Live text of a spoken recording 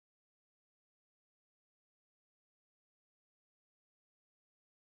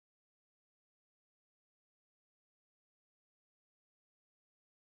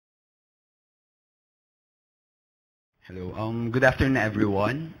Hello. Good afternoon,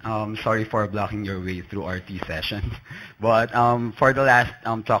 everyone. Sorry for blocking your way through our T session. But for the last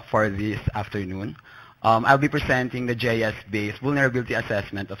talk for this afternoon, I'll be presenting the GIS-based vulnerability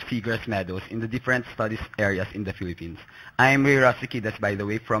assessment of Seagrass Meadows in the different studies areas in the Philippines. I'm Quides, by the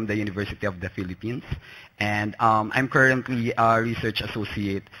way, from the University of the Philippines. And I'm currently a research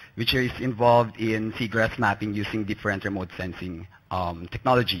associate, which is involved in seagrass mapping using different remote sensing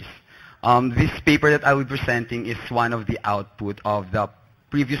technologies. This paper that I will be presenting is one of the output of the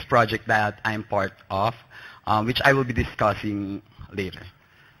previous project that I'm part of, which I will be discussing later.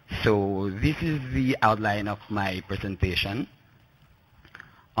 So this is the outline of my presentation.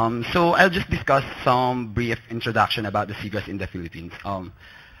 So I'll just discuss some brief introduction about the seagrass in the Philippines.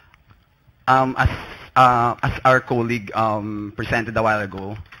 As our colleague presented a while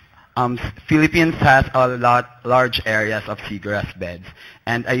ago, Philippines has large areas of seagrass beds,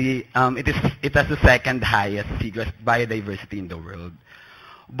 and it has the second highest seagrass biodiversity in the world.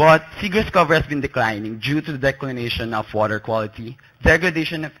 But seagrass cover has been declining due to the declination of water quality,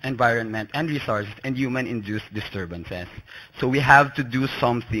 degradation of environment and resources, and human-induced disturbances. So we have to do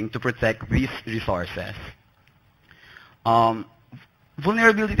something to protect these resources.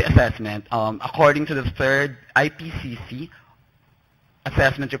 Vulnerability assessment, according to the third IPCC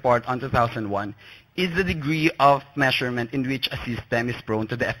assessment report on 2001, is the degree of measurement in which a system is prone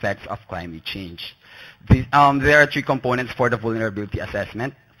to the effects of climate change. There are three components for the vulnerability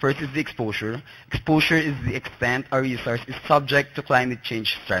assessment. First is the exposure. Exposure is the extent a resource is subject to climate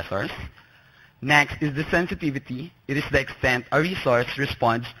change stressors. Next is the sensitivity. It is the extent a resource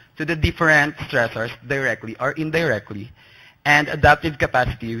responds to the different stressors directly or indirectly. And adaptive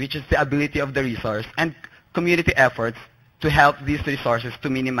capacity, which is the ability of the resource and community efforts to help these resources to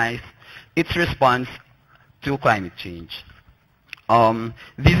minimize its response to climate change.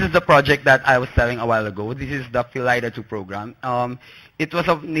 This is the project that I was telling a while ago. This is the LiDAR 2 program. It was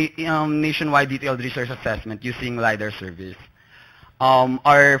a nationwide detailed resource assessment using LiDAR surveys.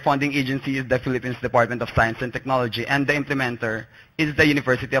 Our funding agency is the Philippines Department of Science and Technology, and the implementer is the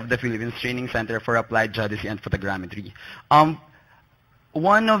University of the Philippines Training Center for Applied Geodesy and Photogrammetry.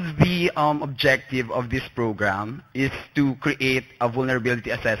 One of the objectives of this program is to create a vulnerability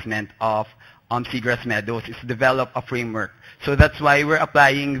assessment of Seagrass Meadows, is to develop a framework. So that's why we're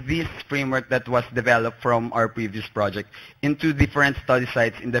applying this framework that was developed from our previous project into different study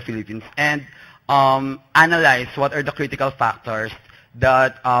sites in the Philippines and analyze what are the critical factors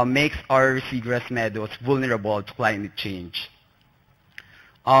that makes our Seagrass Meadows vulnerable to climate change.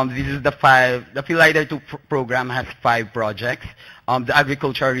 This is the LiDAR 2 program has 5 projects. The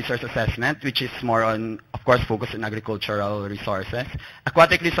agricultural resource assessment, which is more on, of course, focused on agricultural resources.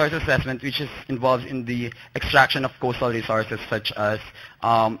 Aquatic resource assessment, which is involved in the extraction of coastal resources such as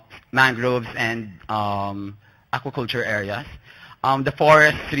mangroves and aquaculture areas. The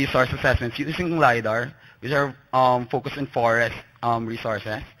forest resource assessments using LiDAR, which are focused on forest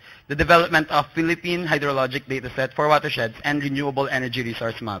resources. The development of Philippine hydrologic dataset for watersheds and renewable energy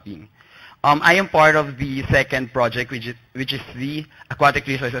resource mapping. I am part of the second project, which is the aquatic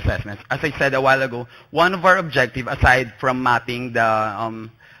resource assessments. As I said a while ago, one of our objectives, aside from mapping the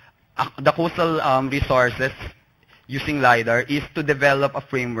coastal resources using LiDAR, is to develop a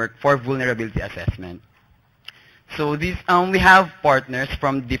framework for vulnerability assessment. So we have partners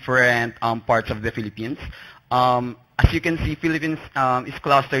from different parts of the Philippines. As you can see, Philippines is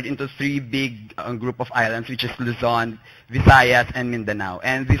clustered into 3 big group of islands, which is Luzon, Visayas, and Mindanao.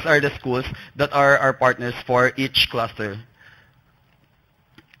 And these are the schools that are our partners for each cluster.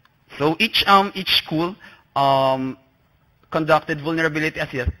 So each school conducted vulnerability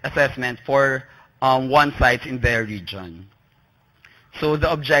assessment for one site in their region. So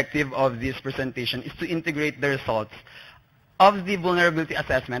the objective of this presentation is to integrate the results of the vulnerability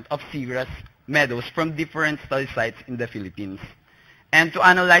assessment of Seagrass Meadows from different study sites in the Philippines, and to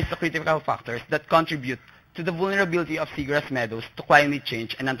analyze the critical factors that contribute to the vulnerability of Seagrass Meadows to climate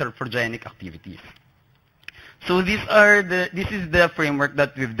change and anthropogenic activities. So this is the framework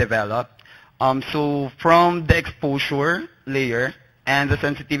that we've developed. So from the exposure layer and the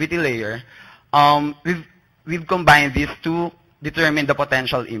sensitivity layer, we've combined these to determine the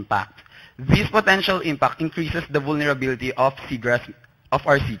potential impact. This potential impact increases the vulnerability of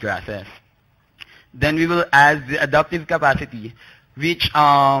our seagrasses. Then we will add the adaptive capacity, which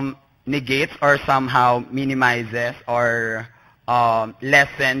negates or somehow minimizes or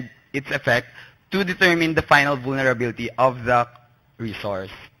lessens its effect to determine the final vulnerability of the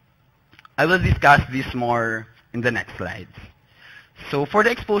resource. I will discuss this more in the next slides. So for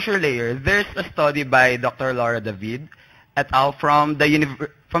the exposure layer, there's a study by Dr. Laura David et al. From the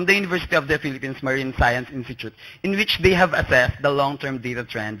University of the Philippines Marine Science Institute, in which they have assessed the long-term data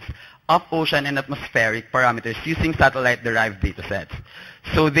trends of ocean and atmospheric parameters using satellite-derived datasets.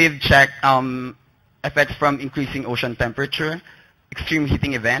 So they've checked effects from increasing ocean temperature, extreme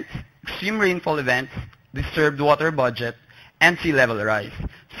heating events, extreme rainfall events, disturbed water budget, and sea level rise.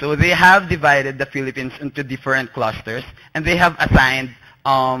 So they have divided the Philippines into different clusters, and they have assigned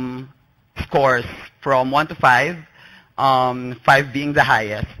scores from 1 to 5, 5 being the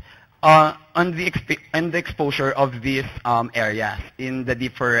highest, on the exposure of these areas in the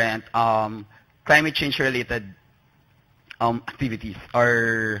different climate change-related activities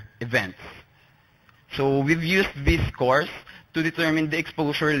or events. So we've used these scores to determine the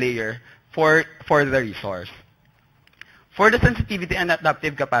exposure layer for the resource. For the sensitivity and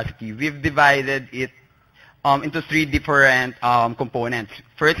adaptive capacity, we've divided it into 3 different components.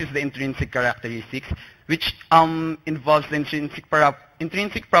 First is the intrinsic characteristics, which involves the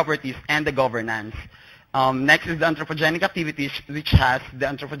intrinsic properties and the governance. Next is the anthropogenic activities, which has the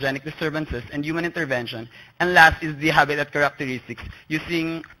anthropogenic disturbances and human intervention. And last is the habitat characteristics,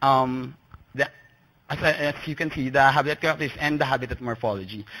 using as you can see, the habitat characteristics and the habitat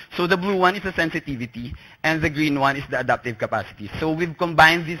morphology. So the blue one is the sensitivity, and the green one is the adaptive capacity. So we've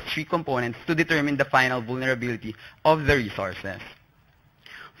combined these 3 components to determine the final vulnerability of the resources.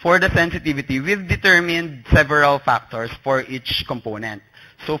 For the sensitivity, we've determined several factors for each component.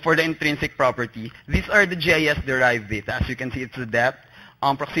 So for the intrinsic property, these are the GIS-derived data. As you can see, it's the depth,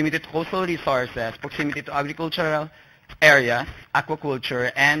 proximity to coastal resources, proximity to agricultural areas,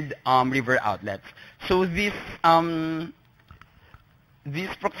 aquaculture, and river outlets. So these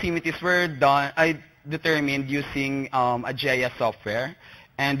proximities were determined using a GIS software,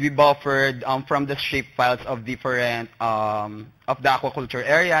 and we buffered from the shape files of different of the aquaculture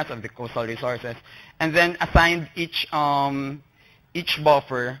areas, of the coastal resources, and then assigned each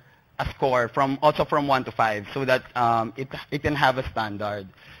buffer a score from 1 to 5, so that it can have a standard.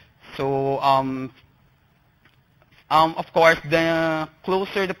 So of course, the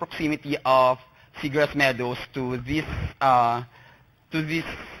closer the proximity of Seagrass Meadows to these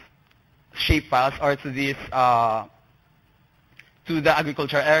shape files, or to these to the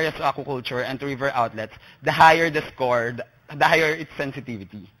agricultural areas, to aquaculture, and to river outlets, the higher the score, the higher its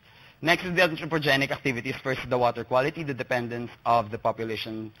sensitivity. Next is the anthropogenic activities. First, the water quality, the dependence of the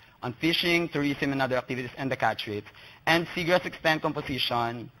population on fishing, tourism, and other activities, and the catch rates. And seagrass extent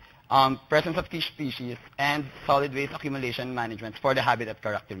composition, presence of key species, and solid waste accumulation management for the habitat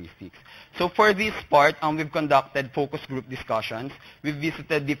characteristics. So for this part, we've conducted focus group discussions. We've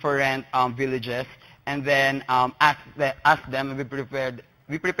visited different villages, and then asked them. We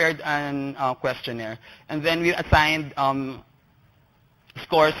prepared an questionnaire, and then we assigned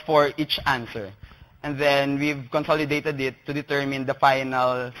scores for each answer. And then we've consolidated it to determine the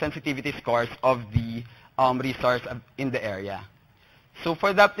final sensitivity scores of the resource in the area. So for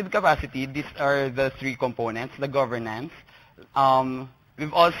adaptive capacity, these are the 3 components, the governance.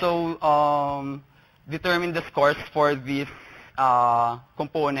 We've also determined the scores for this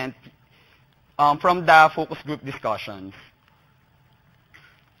component from the focus group discussions.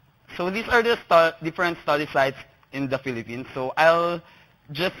 So these are the different study sites in the Philippines. So I'll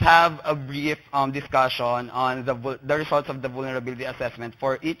just have a brief discussion on the results of the vulnerability assessment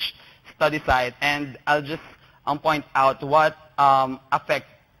for each study site, and I'll just point out what affect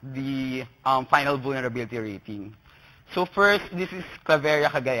the final vulnerability rating. So first, this is Claveria,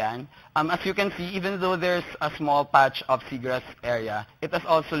 Cagayan. As you can see, even though there's a small patch of seagrass area, it has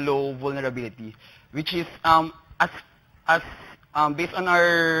also low vulnerability, which is, based on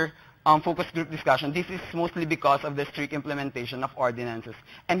our focus group discussion, this is mostly because of the strict implementation of ordinances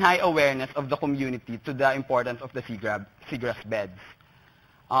and high awareness of the community to the importance of the seagrass beds.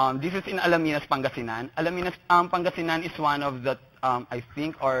 This is in Alaminos, Pangasinan. Alaminos, Pangasinan is one of the, I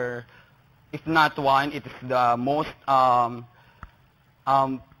think, or if not one, it is the most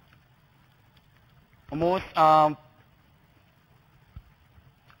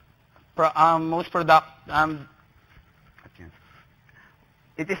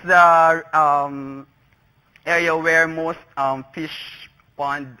it is the area where most fish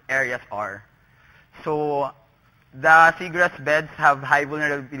pond areas are. So the seagrass beds have high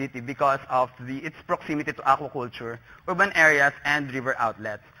vulnerability because of its proximity to aquaculture, urban areas, and river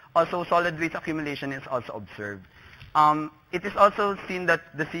outlets. Also, solid waste accumulation is also observed. It is also seen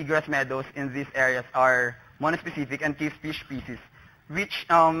that the seagrass meadows in these areas are monospecific and cave fish species, which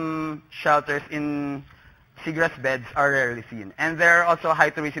shelters in seagrass beds are rarely seen. And there are also high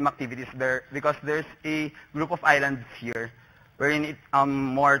tourism activities there because there's a group of islands here wherein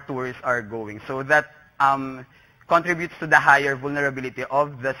more tourists are going. So that contributes to the higher vulnerability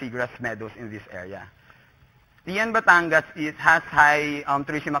of the Seagrass Meadows in this area. TN Batangas has high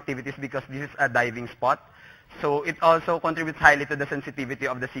tourism activities because this is a diving spot. So it also contributes highly to the sensitivity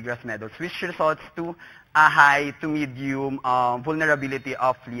of the Seagrass Meadows, which results to a high to medium vulnerability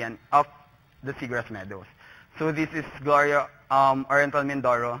of the Seagrass Meadows. So this is Gloria Oriental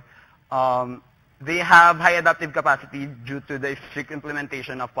Mindoro. They have high adaptive capacity due to the strict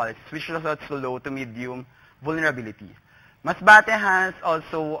implementation of policies, which results to low to medium vulnerability. Masbate has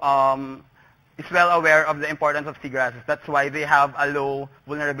also is well aware of the importance of seagrasses. That's why they have a low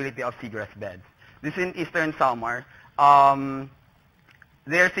vulnerability of seagrass beds. This is in Eastern Samar.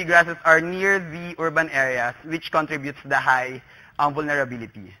 Their seagrasses are near the urban areas, which contributes to the high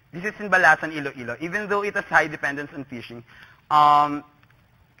vulnerability. This is in Balasan, Iloilo. Even though it has high dependence on fishing,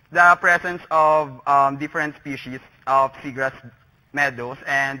 the presence of different species of seagrass meadows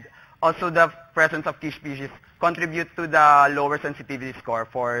and also the presence of key species contribute to the lower sensitivity score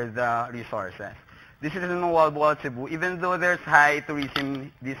for the resources. This is in Mawalboal, Cebu. Even though there's high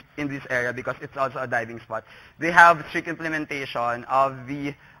tourism in this area because it's also a diving spot, they have strict implementation of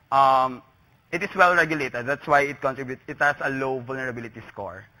the, it is well regulated. That's why it contributes, it has a low vulnerability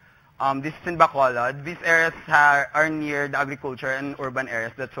score. This is in Bacolod. These areas are near the agriculture and urban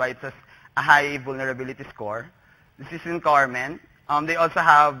areas. That's why it has a high vulnerability score. This is in Carmen. They're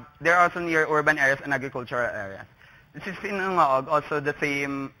also near urban areas and agricultural areas. This is in Ungaog, also the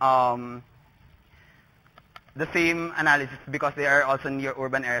same analysis because they are also near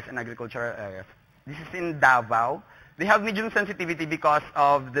urban areas and agricultural areas. This is in Davao. They have medium sensitivity because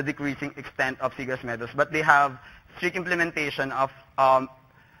of the decreasing extent of seagrass meadows, but they have strict implementation of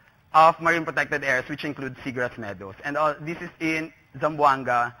marine protected areas, which include seagrass meadows. And this is in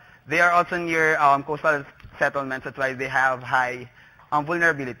Zamboanga. They are also near coastal settlements. That's why they have high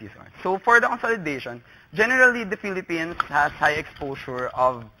vulnerabilities. So for the consolidation, generally the Philippines has high exposure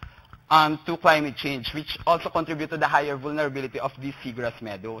to climate change, which also contribute to the higher vulnerability of these seagrass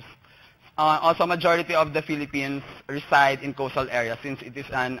meadows. Also, majority of the Philippines reside in coastal areas since it is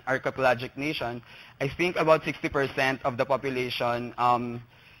an archipelagic nation. I think about 60% of the population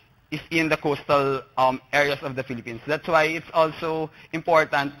is in the coastal areas of the Philippines. That's why it's also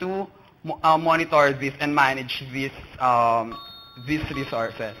important to monitor this and manage these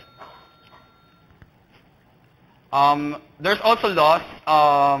resources. There's also laws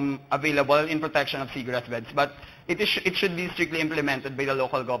available in protection of seagrass beds, but it should be strictly implemented by the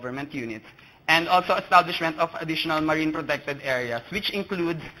local government units. And also establishment of additional marine protected areas, which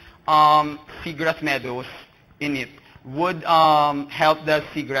includes seagrass meadows in it, would help the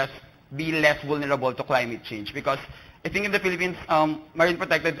seagrass be less vulnerable to climate change. Because I think in the Philippines, marine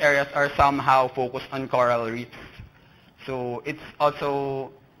protected areas are somehow focused on coral reefs. So it's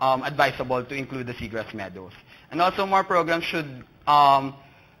also advisable to include the seagrass meadows. And also more programs should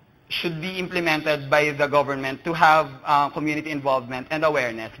be implemented by the government to have community involvement and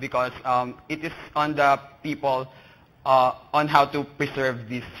awareness, because it is on the people on how to preserve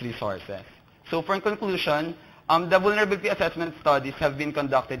these resources. So for conclusion, the vulnerability assessment studies have been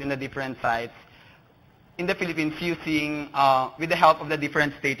conducted in the different sites in the Philippines using, with the help of the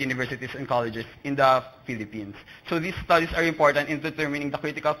different state universities and colleges in the Philippines. So these studies are important in determining the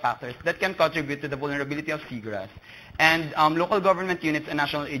critical factors that can contribute to the vulnerability of seagrass. And local government units and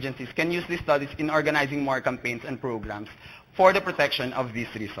national agencies can use these studies in organizing more campaigns and programs for the protection of these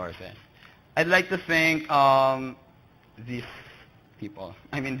resources. I'd like to thank these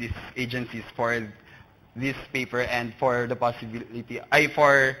agencies for this paper and for the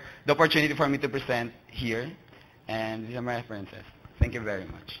for the opportunity for me to present here. And these are my references. Thank you very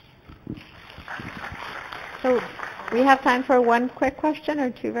much. So we have time for one quick question or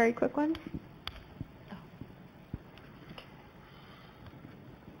two very quick ones.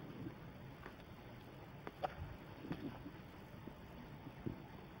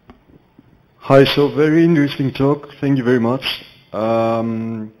 Hi, so very interesting talk. Thank you very much.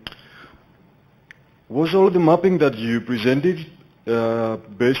 Was all the mapping that you presented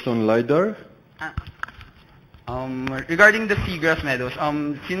based on LiDAR? Regarding the seagrass meadows,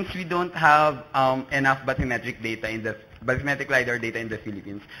 since we don't have enough bathymetric LiDAR data in the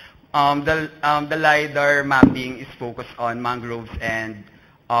Philippines, the LiDAR mapping is focused on mangroves and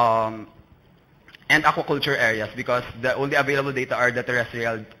aquaculture areas, because the only available data are the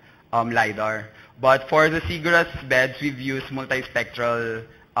terrestrial LiDAR. But for the seagrass beds, we've used multispectral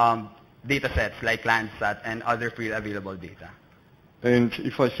datasets like Landsat and other free available data. And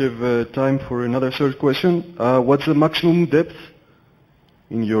if I have time for another third question, what's the maximum depth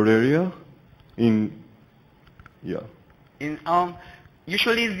in your area?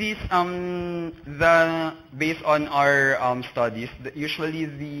 Usually these, based on our studies,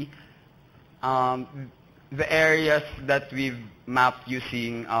 usually the areas that we've mapped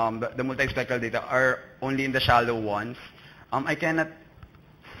using the multispectral data are only in the shallow ones. I cannot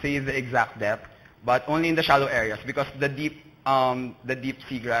say the exact depth, but only in the shallow areas because the deep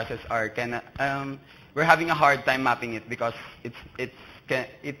seagrasses are we're having a hard time mapping it because it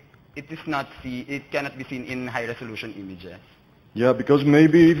cannot be seen in high resolution images. Yeah, because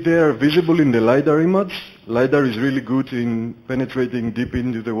maybe if they are visible in the LiDAR image, LiDAR is really good in penetrating deep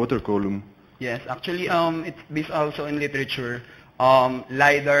into the water column. Yes, actually, it's based also in literature.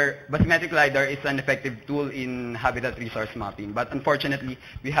 Bathymetric LiDAR is an effective tool in habitat resource mapping, but unfortunately,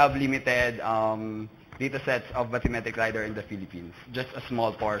 we have limited datasets of bathymetric LiDAR in the Philippines, just a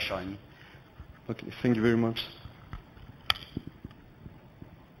small portion. Okay, thank you very much.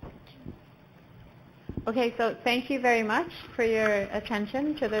 Okay, so thank you very much for your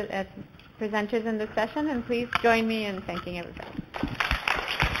attention to the presenters in this session, and please join me in thanking everybody.